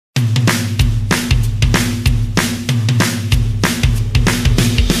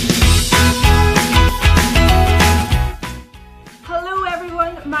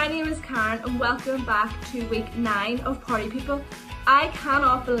to week 9 of Party People. I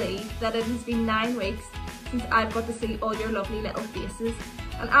cannot believe that it has been 9 weeks since I've got to see all your lovely little faces.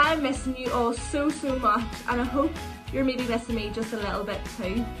 And I am missing you all so much, and I hope you're maybe missing me just a little bit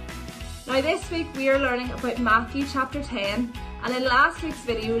too. Now this week we are learning about Matthew chapter 10, and in last week's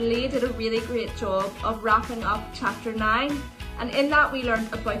video Leigh did a really great job of wrapping up chapter 9, and in that we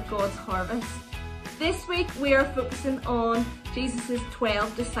learned about God's harvest. This week we are focusing on Jesus'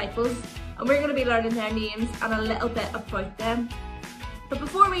 12 disciples, and we're going to be learning their names and a little bit about them. But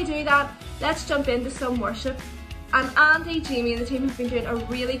before we do that, let's jump into some worship. And Andy, Jamie and the team have been doing a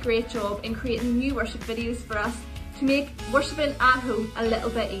really great job in creating new worship videos for us to make worshipping at home a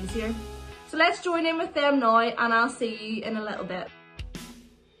little bit easier. So let's join in with them now, and I'll see you in a little bit.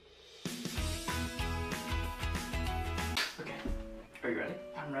 Okay, are you ready?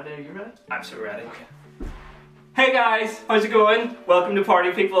 I'm ready, are you ready? I'm so ready. Okay. Hey guys, how's it going? Welcome to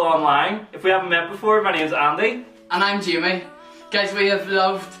Party People Online. If we haven't met before, my name's Andy. And I'm Jamie. Guys, we have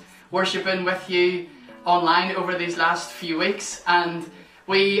loved worshipping with you online over these last few weeks, and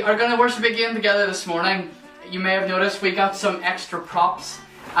we are going to worship again together this morning. You may have noticed we got some extra props,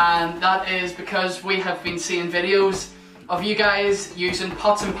 and that is because we have been seeing videos of you guys using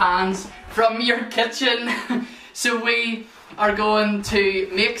pots and pans from your kitchen. So we are going to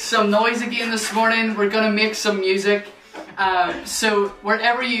make some noise again this morning. We're going to make some music. So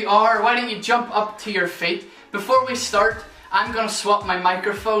wherever you are, why don't you jump up to your feet. Before we start, I'm going to swap my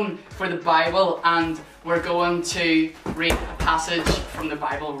microphone for the Bible, and we're going to read a passage from the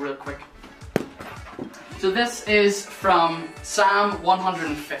Bible real quick. So this is from Psalm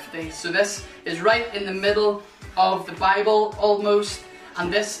 150. So this is right in the middle of the Bible almost,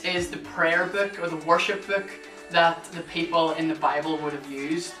 and this is the prayer book or the worship book that the people in the Bible would have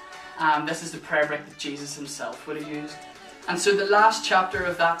used. This is the prayer book that Jesus himself would have used. And so the last chapter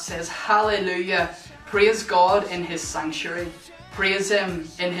of that says, "Hallelujah, praise God in his sanctuary, praise him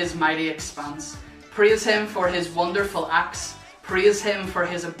in his mighty expanse, praise him for his wonderful acts, praise him for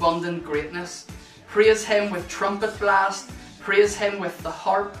his abundant greatness, praise him with trumpet blast, praise him with the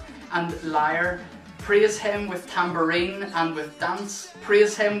harp and lyre, praise him with tambourine and with dance,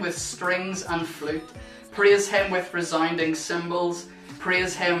 praise him with strings and flute, praise him with resounding cymbals,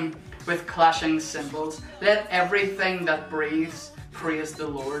 praise him with clashing cymbals. Let everything that breathes praise the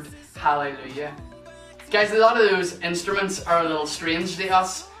Lord. Hallelujah." Guys, a lot of those instruments are a little strange to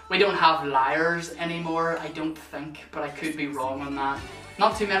us. We don't have lyres anymore, I don't think, but I could be wrong on that.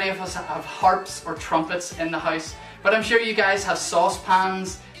 Not too many of us have harps or trumpets in the house, but I'm sure you guys have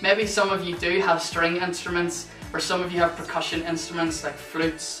saucepans. Maybe some of you do have string instruments, or some of you have percussion instruments like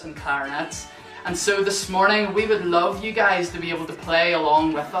flutes and clarinets. And so this morning we would love you guys to be able to play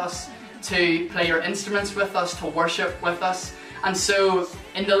along with us, to play your instruments with us, to worship with us. And so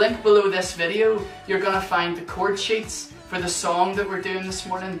in the link below this video you're going to find the chord sheets for the song that we're doing this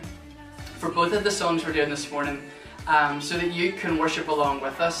morning, for both of the songs we're doing this morning, so that you can worship along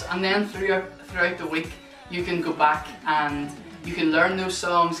with us. And then throughout the week you can go back and you can learn those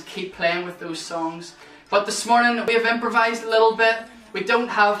songs, keep playing with those songs. But this morning we have improvised a little bit. We don't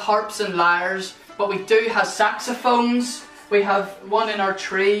have harps and lyres, but we do have saxophones. We have one in our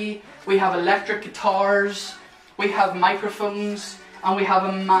tree. We have electric guitars. We have microphones, and we have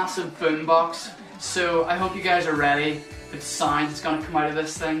a massive boombox. So I hope you guys are ready for the sound that's going to come out of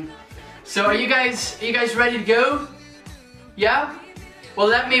this thing. So are you guys ready to go? Yeah? Well,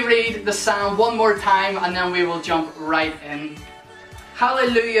 let me read the psalm one more time, and then we will jump right in.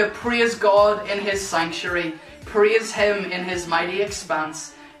 Hallelujah, praise God in his sanctuary. Praise him in his mighty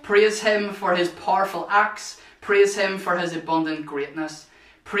expanse. Praise him for his powerful acts. Praise him for his abundant greatness.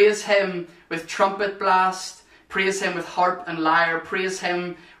 Praise him with trumpet blast. Praise him with harp and lyre. Praise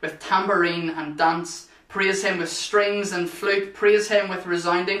him with tambourine and dance. Praise him with strings and flute. Praise him with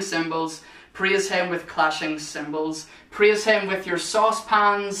resounding cymbals. Praise him with clashing cymbals. Praise him with your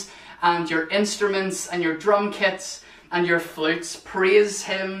saucepans and your instruments and your drum kits and your flutes. Praise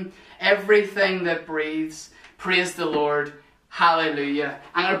him, everything that breathes. Praise the Lord. Hallelujah.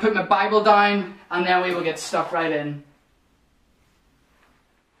 I'm going to put my Bible down, and then we will get stuck right in.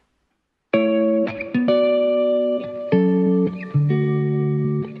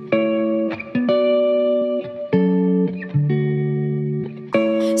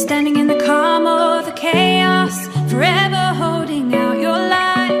 Standing in the calm of the chaos, forever holding out your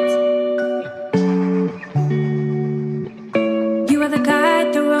light. You are the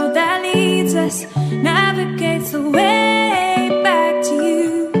guide, the road that leads us, navigates the way back to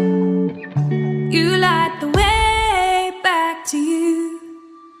you. You light the way back to you.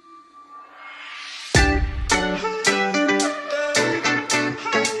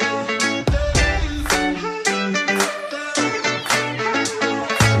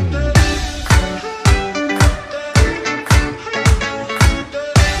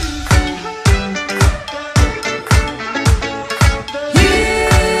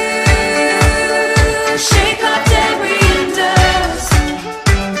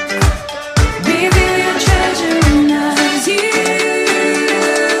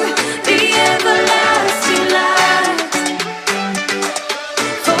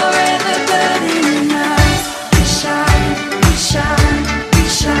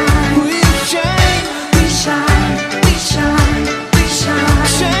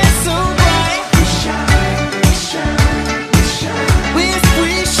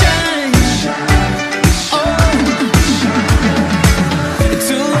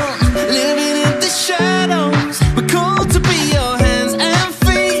 living in the shadows. We're called to be your hands and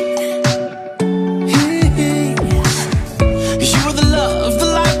feet. You are the love, the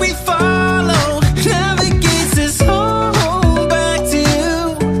light we follow, navigates us home back to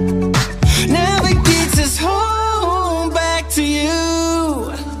you. Navigates us home back to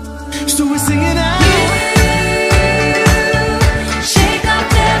you. So we're singing out.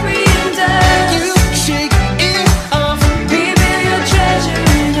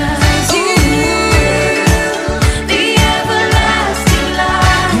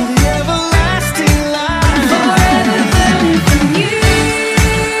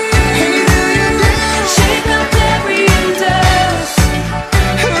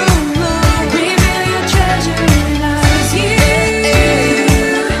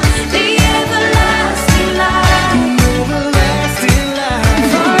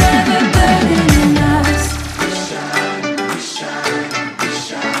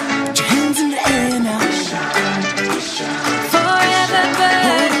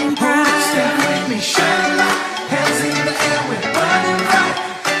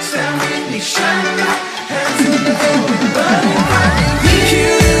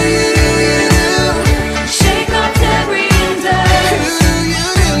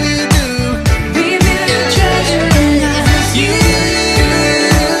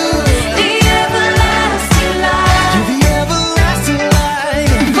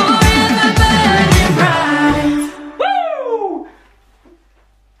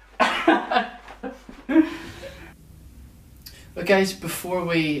 But guys, before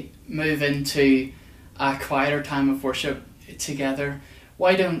we move into a quieter time of worship together,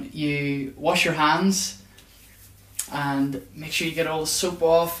 why don't you wash your hands and make sure you get all the soap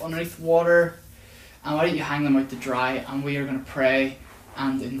off underneath the water, and why don't you hang them out to dry, and we are going to pray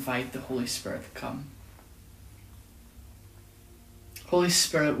and invite the Holy Spirit to come. Holy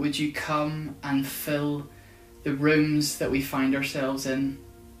Spirit, would you come and fill the rooms that we find ourselves in?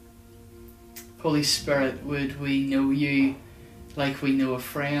 Holy Spirit, would we know you like we know a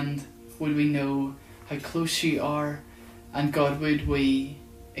friend? Would we know how close you are? And God, would we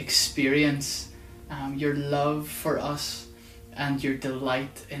experience your love for us and your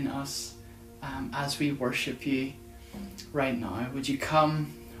delight in us as we worship you right now? Would you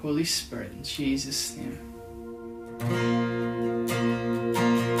come, Holy Spirit, in Jesus' name.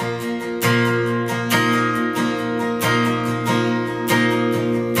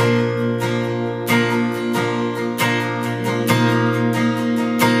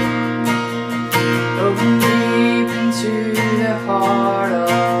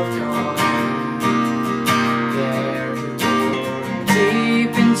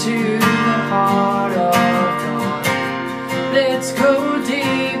 Let's go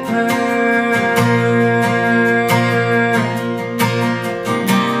deeper.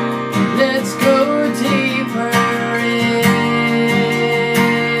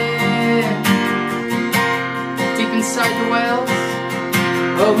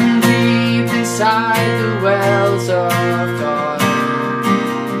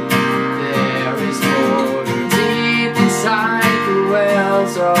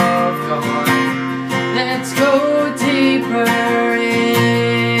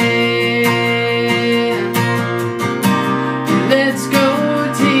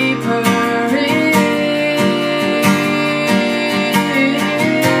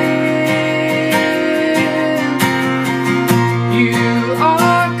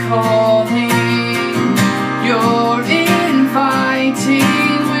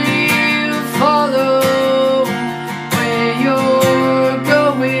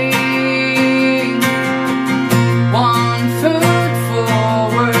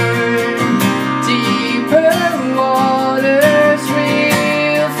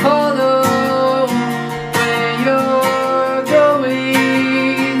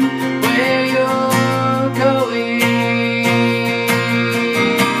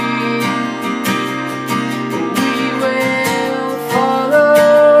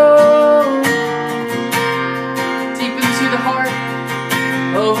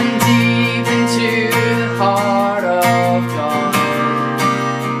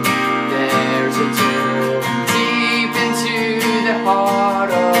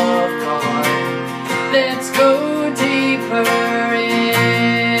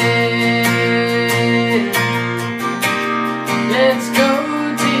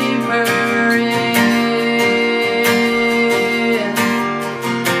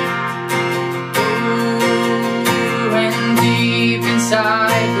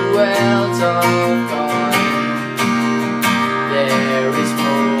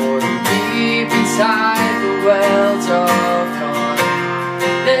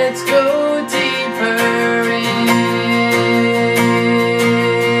 let's go deeper in.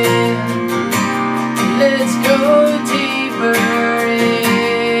 Let's go deeper in.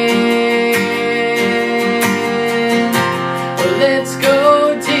 Let's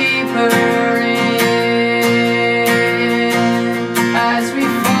go deeper in as we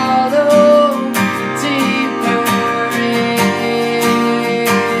follow deeper in.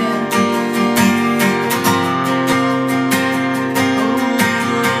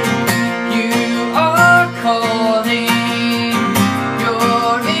 You are calling,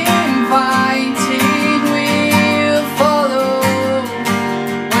 you're inviting, we'll follow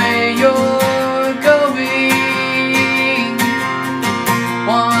where you're going.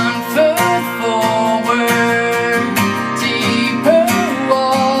 One foot forward, deeper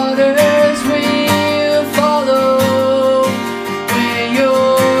waters, we'll follow where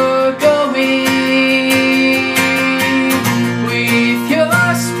you're going. With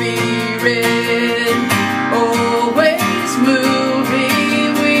your spirit always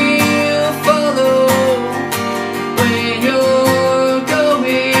moving, we'll follow where you're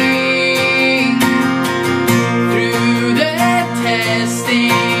going. Through the testing,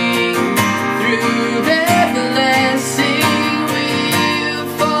 through the blessing, we'll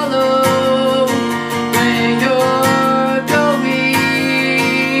follow where you're going.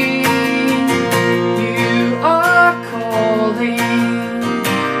 You are calling,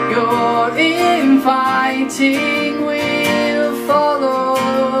 you're inviting, we'll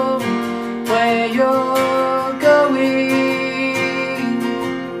follow where you're going.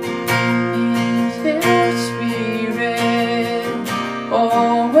 Is your spirit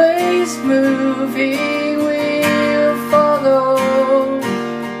always moving, we'll follow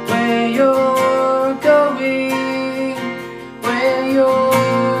where you're going, where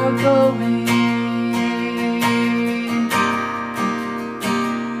you're going.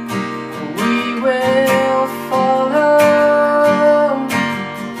 We will follow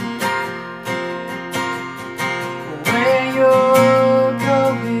where you're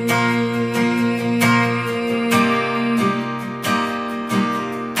going.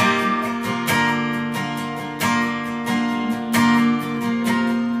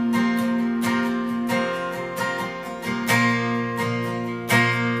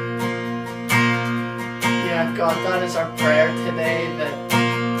 Yeah, God, that is our prayer today, that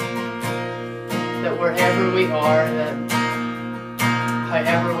wherever we are, that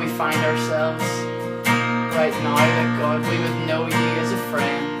however we find ourselves right now, that God, we would know you as a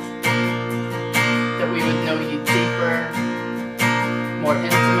friend, that we would know you deeper, more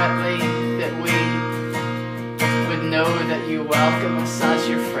intimately, that we would know that you welcome us as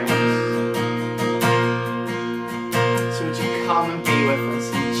your friends. So would you come and be with us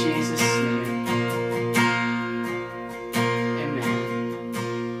in Jesus' name. Amen.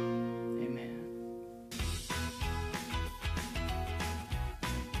 Amen.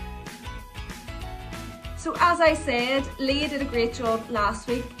 So as I said, Leah did a great job last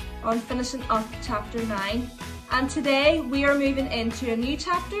week on finishing up chapter 9, and today we are moving into a new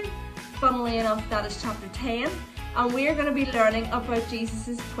chapter. Funnily enough, that is chapter 10, and we are going to be learning about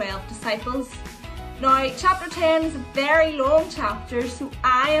Jesus' 12 disciples. Now, chapter 10 is a very long chapter, so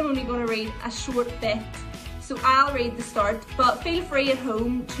I am only going to read a short bit. So I'll read the start, but feel free at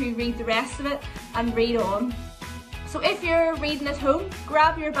home to read the rest of it and read on. So if you're reading at home,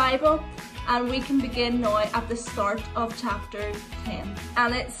 grab your Bible and we can begin now at the start of chapter 10.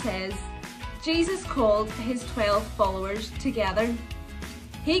 And it says, Jesus called his 12 followers together.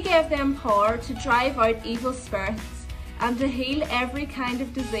 He gave them power to drive out evil spirits and to heal every kind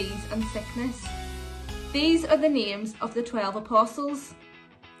of disease and sickness. These are the names of the 12 apostles: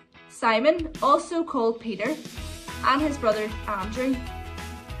 Simon, also called Peter, and his brother Andrew,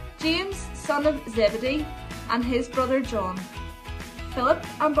 James, son of Zebedee, and his brother John, Philip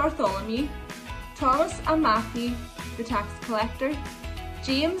and Bartholomew, Thomas and Matthew, the tax collector,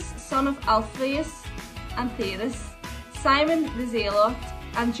 James, son of Alphaeus and Thaddeus, Simon the Zealot,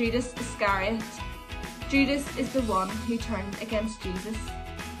 and Judas Iscariot. Judas is the one who turned against Jesus.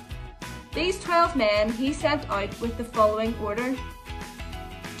 These 12 men he sent out with the following order: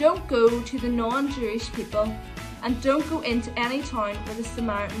 don't go to the non-Jewish people, and don't go into any town where the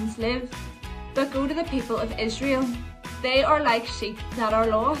Samaritans live, but go to the people of Israel. They are like sheep that are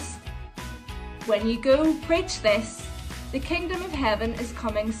lost. When you go, preach this: the kingdom of heaven is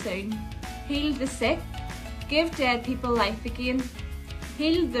coming soon. Heal the sick, give dead people life again,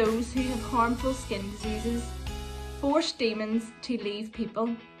 heal those who have harmful skin diseases, force demons to leave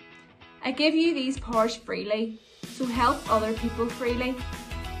people. I give you these powers freely, so help other people freely.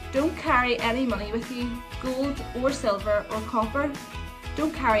 Don't carry any money with you, gold or silver or copper.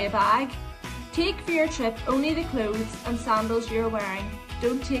 Don't carry a bag. Take for your trip only the clothes and sandals you're wearing.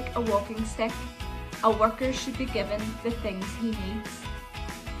 Don't take a walking stick. A worker should be given the things he needs.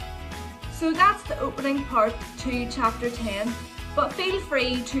 So that's the opening part to chapter 10, but feel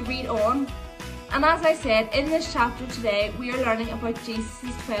free to read on. And as I said, in this chapter today, we are learning about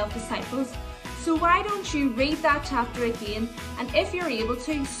Jesus' 12 disciples. So why don't you read that chapter again, and if you're able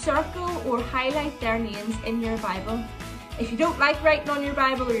to, circle or highlight their names in your Bible. If you don't like writing on your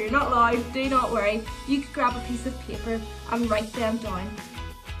Bible or you're not allowed, do not worry. You could grab a piece of paper and write them down.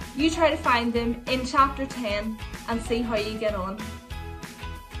 You try to find them in chapter 10 and see how you get on.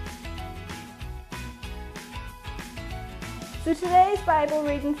 So today's Bible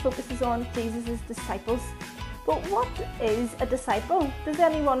reading focuses on Jesus' disciples. But what is a disciple? Does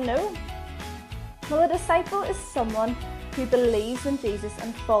anyone know? Well, a disciple is someone who believes in Jesus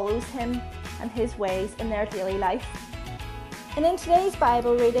and follows him and his ways in their daily life. And in today's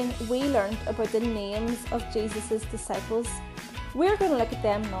Bible reading, we learned about the names of Jesus' disciples. We're going to look at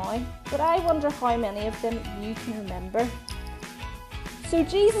them now, but I wonder how many of them you can remember. So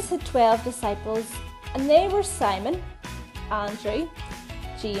Jesus had 12 disciples, and they were Simon, Andrew,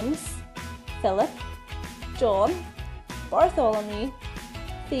 James, Philip, John, Bartholomew,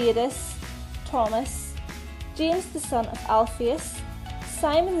 Theudas, Thomas, James the son of Alphaeus,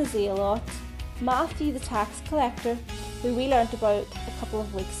 Simon the Zealot, Matthew the tax collector, who we learnt about a couple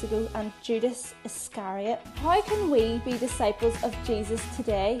of weeks ago, and Judas Iscariot. How can we be disciples of Jesus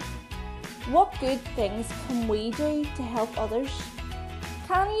today? What good things can we do to help others?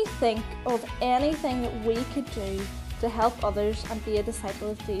 Can you think of anything that we could do to help others and be a disciple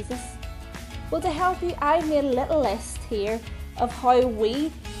of Jesus? Well, to help you, I've made a little list here of how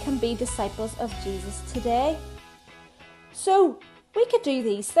we can be disciples of Jesus today. So, we could do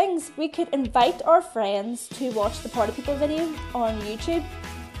these things. We could invite our friends to watch the Party People video on YouTube.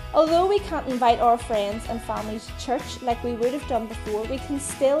 Although we can't invite our friends and families to church like we would have done before, we can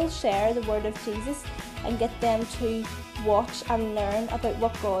still share the word of Jesus and get them to watch and learn about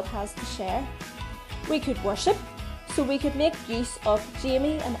what God has to share. We could worship, so we could make use of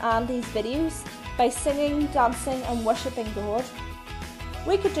Jamie and Andy's videos by singing, dancing and worshipping God.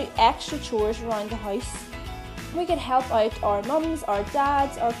 We could do extra chores around the house. We could help out our mums, our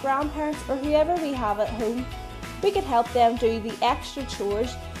dads, our grandparents, or whoever we have at home. We could help them do the extra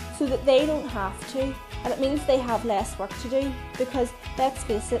chores so that they don't have to, and it means they have less work to do, because let's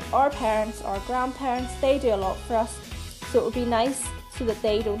face it, our parents, our grandparents, they do a lot for us, so it would be nice so that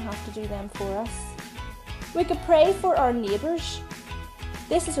they don't have to do them for us. We could pray for our neighbours.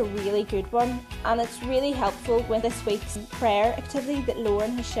 This is a really good one, and it's really helpful with this week's prayer activity that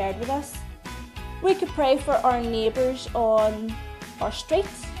Lauren has shared with us. We could pray for our neighbours on our street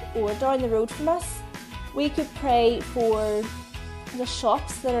or down the road from us. We could pray for the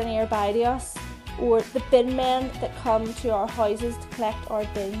shops that are nearby to us, or the bin men that come to our houses to collect our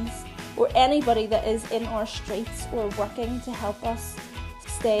bins, or anybody that is in our streets or working to help us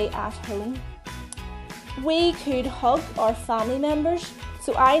stay at home. We could hug our family members.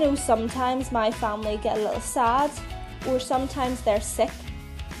 So I know sometimes my family get a little sad, or sometimes they're sick,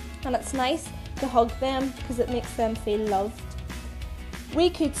 and it's nice to hug them because it makes them feel loved.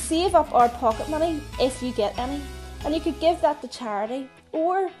 We could save up our pocket money if you get any, and you could give that to charity,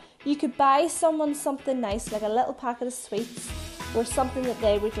 or you could buy someone something nice like a little packet of sweets or something that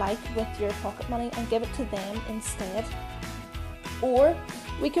they would like with your pocket money and give it to them instead. Or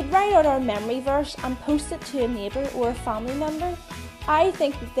we could write out our memory verse and post it to a neighbour or a family member. I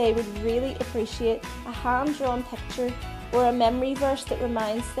think that they would really appreciate a hand-drawn picture or a memory verse that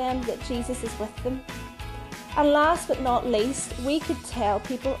reminds them that Jesus is with them. And last but not least, we could tell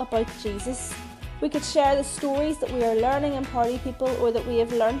people about Jesus. We could share the stories that we are learning in Party People or that we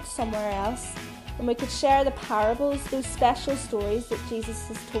have learnt somewhere else. And we could share the parables, those special stories that Jesus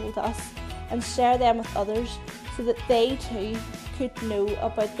has told us, and share them with others so that they too could know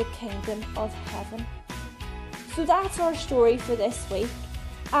about the kingdom of heaven. So that's our story for this week.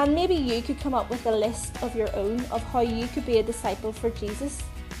 And maybe you could come up with a list of your own of how you could be a disciple for Jesus.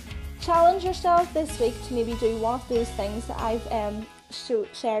 Challenge yourself this week to maybe do one of those things that I've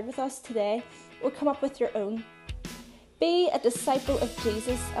shared with us today, or come up with your own. Be a disciple of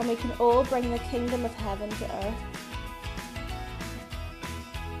Jesus, and we can all bring the kingdom of heaven to earth.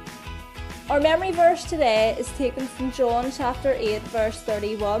 Our memory verse today is taken from John chapter 8 verse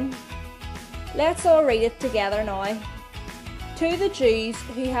 31. Let's all read it together now. To the Jews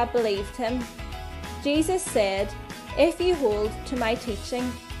who had believed him, Jesus said, "If you hold to my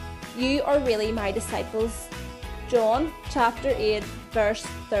teaching, you are really my disciples." John chapter 8 verse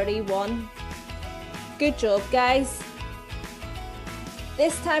 31. Good job, guys.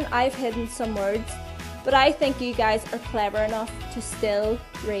 This time I've hidden some words, but I think you guys are clever enough to still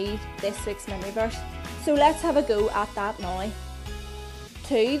read this week's memory verse. So let's have a go at that now.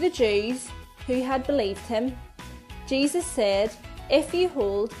 To the Jews who had believed him, Jesus said, "If you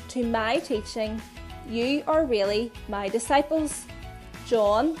hold to my teaching, you are really my disciples."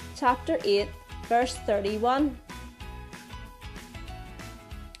 John chapter 8 verse 31.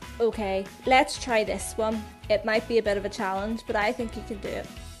 Okay, let's try this one. It might be a bit of a challenge, but I think you can do it.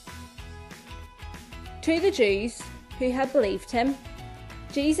 To the Jews who had believed him,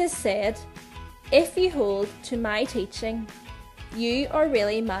 Jesus said, "If you hold to my teaching, you are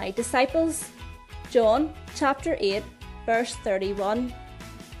really my disciples." John chapter 8 verse 31.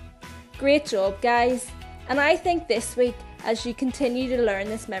 Great job, guys. And I think this week, as you continue to learn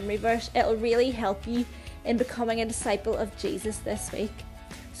this memory verse, it'll really help you in becoming a disciple of Jesus this week.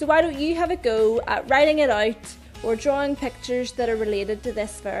 So why don't you have a go at writing it out or drawing pictures that are related to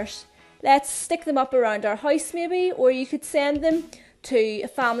this verse. Let's stick them up around our house maybe, or you could send them to a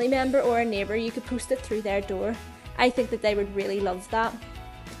family member or a neighbour. You could post it through their door. I think that they would really love that.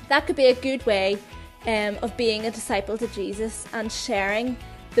 That could be a good way of being a disciple to Jesus and sharing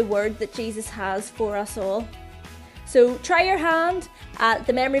the word that Jesus has for us all. So try your hand at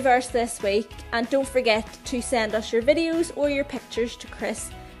the memory verse this week, and don't forget to send us your videos or your pictures to Chris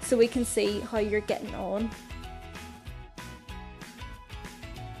so we can see how you're getting on.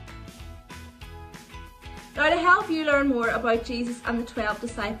 Now, to help you learn more about Jesus and the 12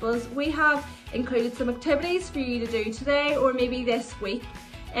 disciples, we have included some activities for you to do today or maybe this week.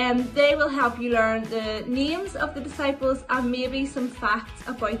 They will help you learn the names of the disciples and maybe some facts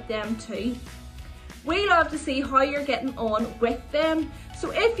about them too. We love to see how you're getting on with them.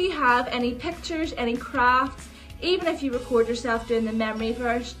 So if you have any pictures, any crafts, even if you record yourself doing the memory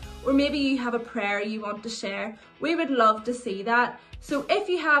verse, or maybe you have a prayer you want to share, we would love to see that. So if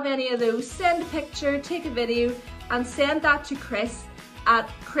you have any of those, send a picture, take a video and send that to Chris at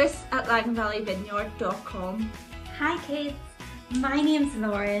chris@laganvalleyvineyard.com. Hi kids, my name's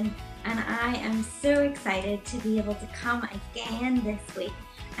Lauren and I am so excited to be able to come again this week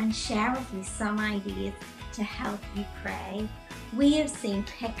and share with you some ideas to help you pray. We have seen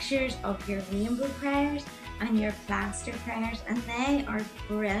pictures of your rainbow prayers and your plaster prayers and they are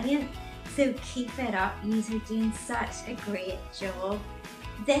brilliant. So keep it up, you are doing such a great job.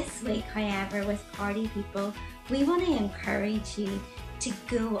 This week, however, with Party People, we want to encourage you to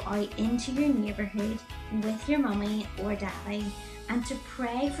go out into your neighbourhood with your mummy or daddy and to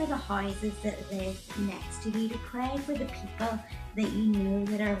pray for the houses that live next to you, to pray for the people that you know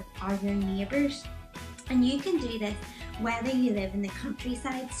that are your neighbours. And you can do this whether you live in the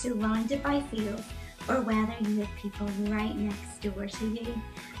countryside surrounded by fields or whether you have people right next door to you.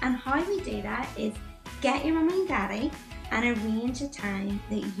 And how we do that is get your mummy and daddy and arrange a time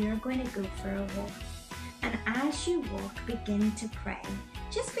that you're going to go for a walk. And as you walk, begin to pray.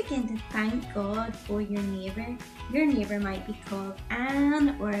 Just begin to thank God for your neighbour. Your neighbour might be called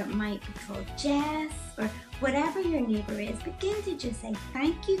Anne, or it might be called Jess, or whatever your neighbour is. Begin to just say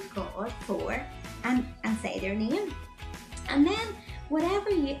thank you God for, and say their name. And then whatever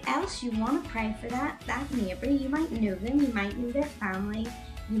else you want to pray for that neighbour, you might know them, you might know their family,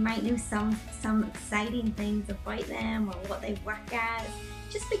 you might know some exciting things about them or what they work as.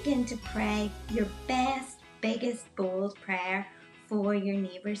 Just begin to pray your best, biggest, bold prayer for your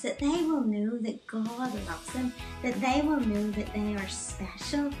neighbours, that they will know that God loves them, that they will know that they are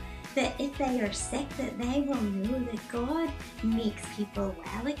special, that if they are sick, that they will know that God makes people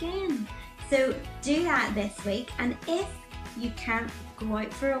well again. So do that this week, and if you can't go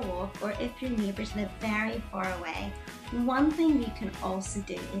out for a walk or if your neighbours live very far away, one thing you can also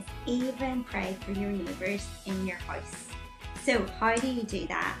do is even pray for your neighbours in your house. So how do you do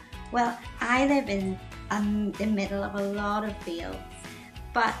that? Well, I live in the middle of a lot of fields,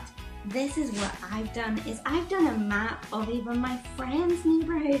 but this is what I've done, is I've done a map of even my friend's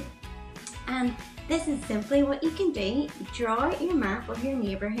neighbourhood. And this is simply what you can do. Draw out your map of your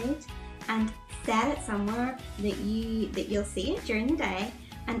neighbourhood and set it somewhere that you'll see it during the day,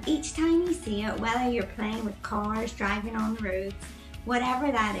 and each time you see it, whether you're playing with cars, driving on the roads,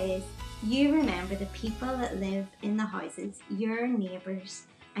 whatever that is, you remember the people that live in the houses, your neighbours,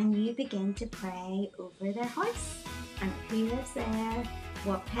 and you begin to pray over their house and who lives there,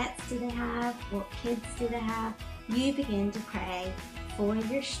 what pets do they have, what kids do they have. You begin to pray for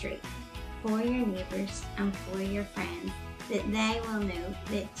your street, for your neighbours and for your friends, that they will know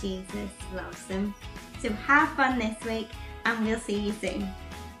that Jesus loves them. So have fun this week and we'll see you soon.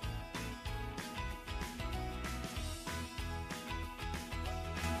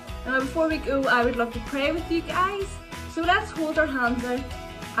 Now before we go, I would love to pray with you guys. So let's hold our hands out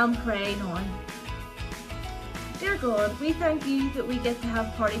and pray now. Dear God, we thank you that we get to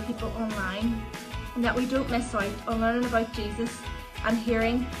have Party People online and that we don't miss out on learning about Jesus and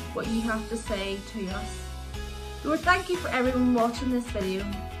hearing what you have to say to us. Lord, thank you for everyone watching this video,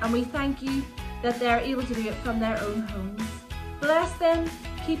 and we thank you that they're able to do it from their own homes. Bless them,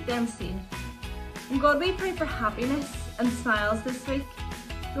 keep them safe. And God, we pray for happiness and smiles this week.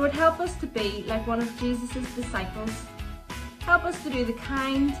 Lord, help us to be like one of Jesus' disciples. Help us to do the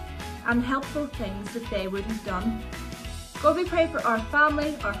kind and helpful things that they would have done. God, we pray for our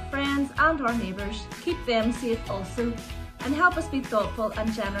family, our friends and our neighbours. Keep them safe also, and help us be thoughtful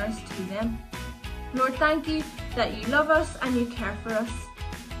and generous to them. Lord, thank you that you love us and you care for us.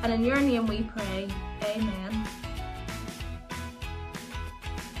 And in your name we pray, amen.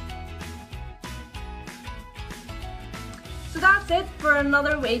 So that's it for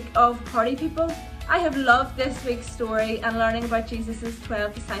another week of Party People. I have loved this week's story and learning about Jesus'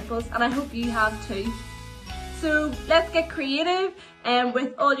 12 disciples, and I hope you have too. So let's get creative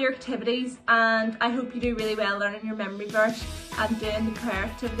with all your activities, and I hope you do really well learning your memory verse and doing the prayer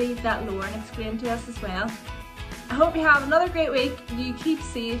activity that Lauren explained to us as well. I hope you have another great week, you keep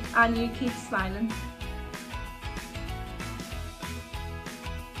safe and you keep smiling.